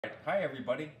Hi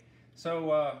everybody.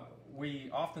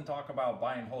 We often talk about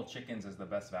buying whole chickens as the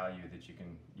best value that you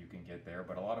can get there,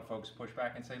 but a lot of folks push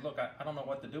back and say, "Look, I don't know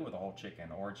what to do with a whole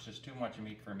chicken, or it's just too much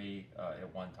meat for me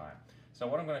at one time." So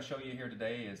what I'm going to show you here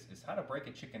today is how to break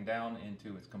a chicken down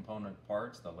into its component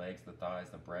parts: the legs, the thighs,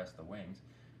 the breast, the wings,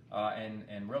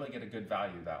 and really get a good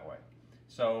value that way.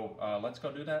 Let's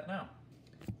go do that now.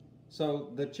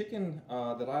 So the chicken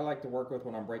that I like to work with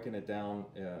when I'm breaking it down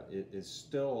is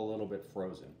still a little bit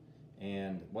frozen.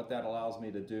 And what that allows me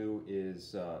to do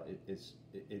is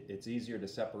it's easier to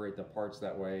separate the parts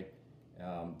that way.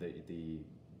 The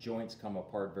joints come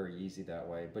apart very easy that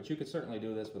way. But you could certainly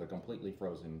do this with a completely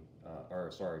frozen,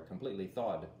 completely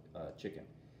thawed chicken.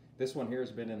 This one here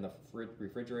has been in the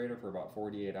refrigerator for about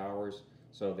 48 hours.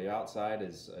 So the outside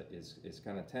is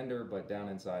kind of tender, but down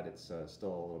inside it's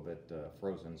still a little bit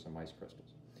frozen, some ice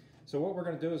crystals. So what we're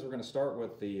going to do is we're going to start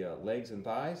with the legs and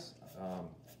thighs,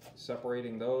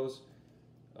 separating those.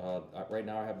 Right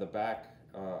now I have the back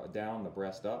down, the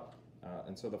breast up.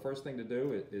 And so the first thing to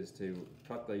do is to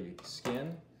cut the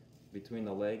skin between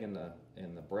the leg and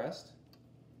the breast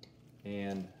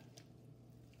and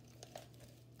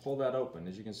pull that open.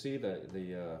 As you can see,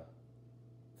 the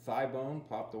thigh bone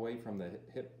popped away from the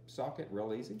hip socket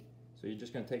real easy. So you're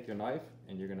just going to take your knife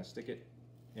and you're going to stick it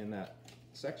in that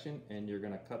section and you're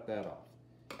going to cut that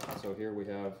off. So here we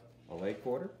have a leg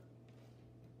quarter,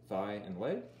 thigh and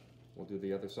leg. We'll do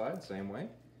the other side same way.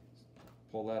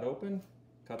 Pull that open,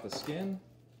 cut the skin,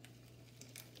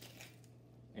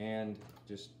 and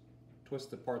just twist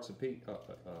the parts of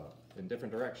in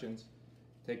different directions.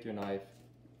 Take your knife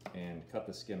and cut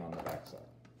the skin on the back side.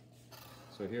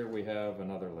 So here we have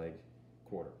another leg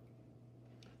quarter.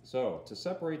 So to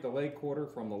separate the leg quarter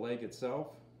from the leg itself,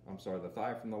 the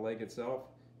thigh from the leg itself,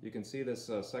 you can see this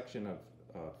section of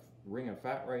ring of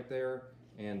fat right there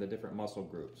and the different muscle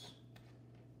groups.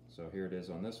 So here it is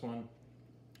on this one.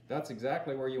 That's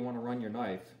exactly where you want to run your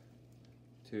knife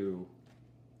to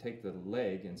take the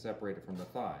leg and separate it from the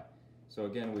thigh. So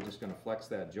again, we're just going to flex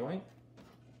that joint,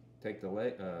 take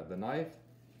the knife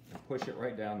and push it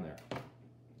right down there.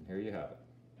 And here you have it.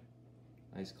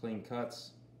 Nice clean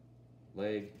cuts,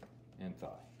 leg and thigh.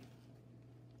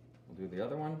 We'll do the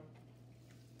other one.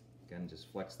 Again, just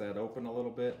flex that open a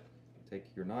little bit, take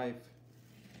your knife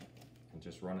and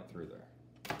just run it through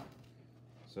there.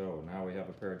 So now we have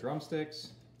a pair of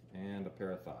drumsticks and a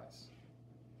pair of thighs.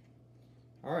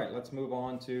 All right, let's move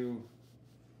on to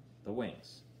the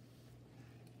wings.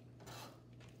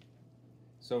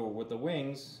 So with the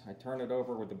wings, I turn it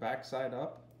over with the back side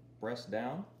up, breast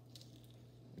down.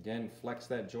 Again, flex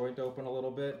that joint open a little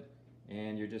bit,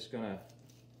 and you're just going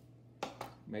to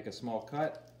make a small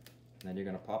cut, and then you're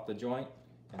going to pop the joint,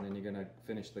 and then you're going to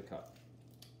finish the cut.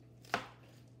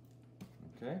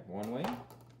 Okay, one wing,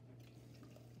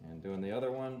 and doing the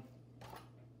other one.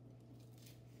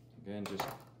 Again, just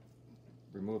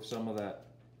remove some of that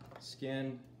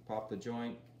skin, pop the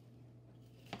joint,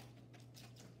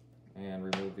 and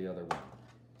remove the other wing.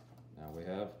 Now we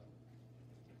have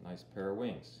a nice pair of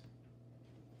wings.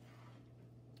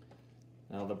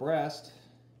 Now the breast,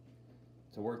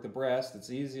 to work the breast, it's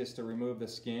easiest to remove the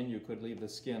skin. You could leave the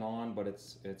skin on, but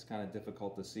it's kind of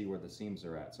difficult to see where the seams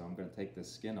are at. So I'm going to take this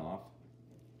skin off.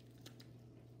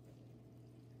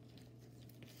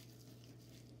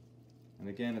 And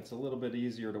again, it's a little bit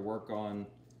easier to work on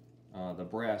the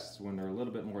breasts when they're a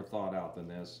little bit more thawed out than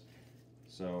this.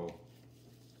 So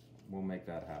we'll make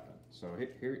that happen. So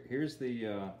here's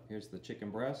the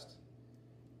chicken breast.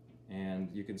 And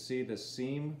you can see the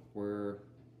seam where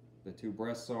the two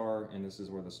breasts are, and this is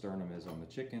where the sternum is on the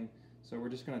chicken. So we're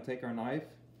just going to take our knife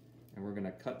and we're going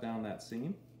to cut down that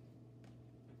seam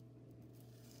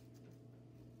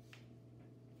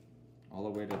all the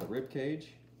way to the rib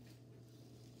cage.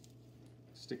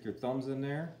 Stick your thumbs in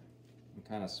there and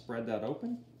kind of spread that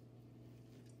open.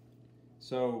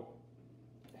 So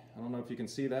I don't know if you can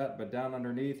see that, but down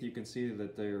underneath you can see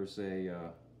that there's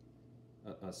a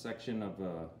section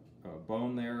of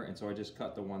bone there, and so I just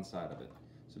cut the one side of it.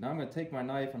 So now I'm going to take my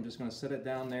knife, I'm just going to set it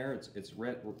down there, it's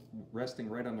resting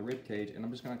right on the rib cage, and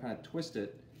I'm just going to kind of twist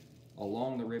it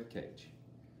along the rib cage.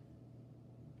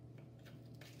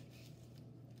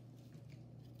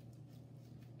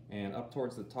 And up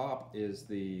towards the top is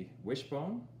the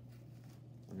wishbone.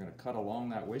 We're going to cut along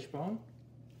that wishbone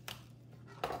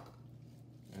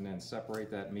and then separate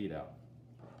that meat out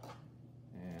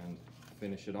and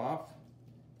finish it off.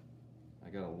 I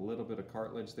got a little bit of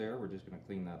cartilage there. We're just going to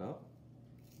clean that up.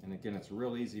 And again, it's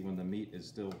real easy when the meat is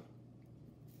still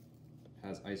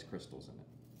has ice crystals in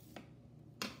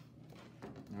it.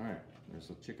 All right, there's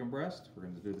the chicken breast. We're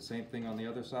going to do the same thing on the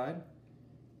other side.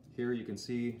 Here you can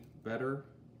see better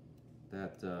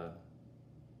that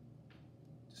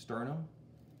sternum.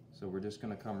 So we're just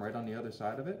going to come right on the other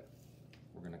side of it.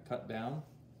 We're going to cut down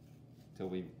till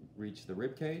we reach the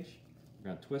rib cage. We're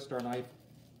going to twist our knife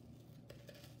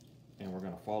and we're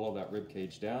going to follow that rib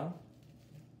cage down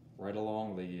right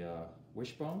along the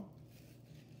wishbone.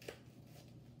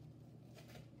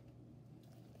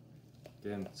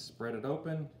 Again, spread it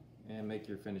open and make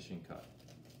your finishing cut.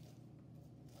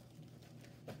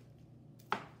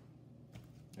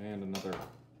 And another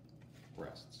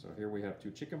breast. So here we have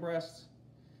 2 chicken breasts.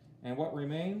 And what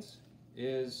remains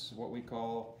is what we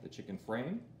call the chicken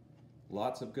frame.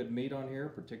 Lots of good meat on here,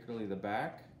 particularly the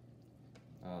back,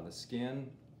 the skin,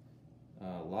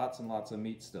 lots and lots of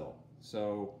meat still.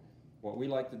 So what we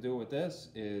like to do with this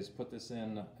is put this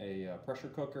in a pressure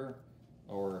cooker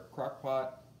or crock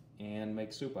pot and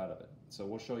make soup out of it. So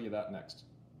we'll show you that next.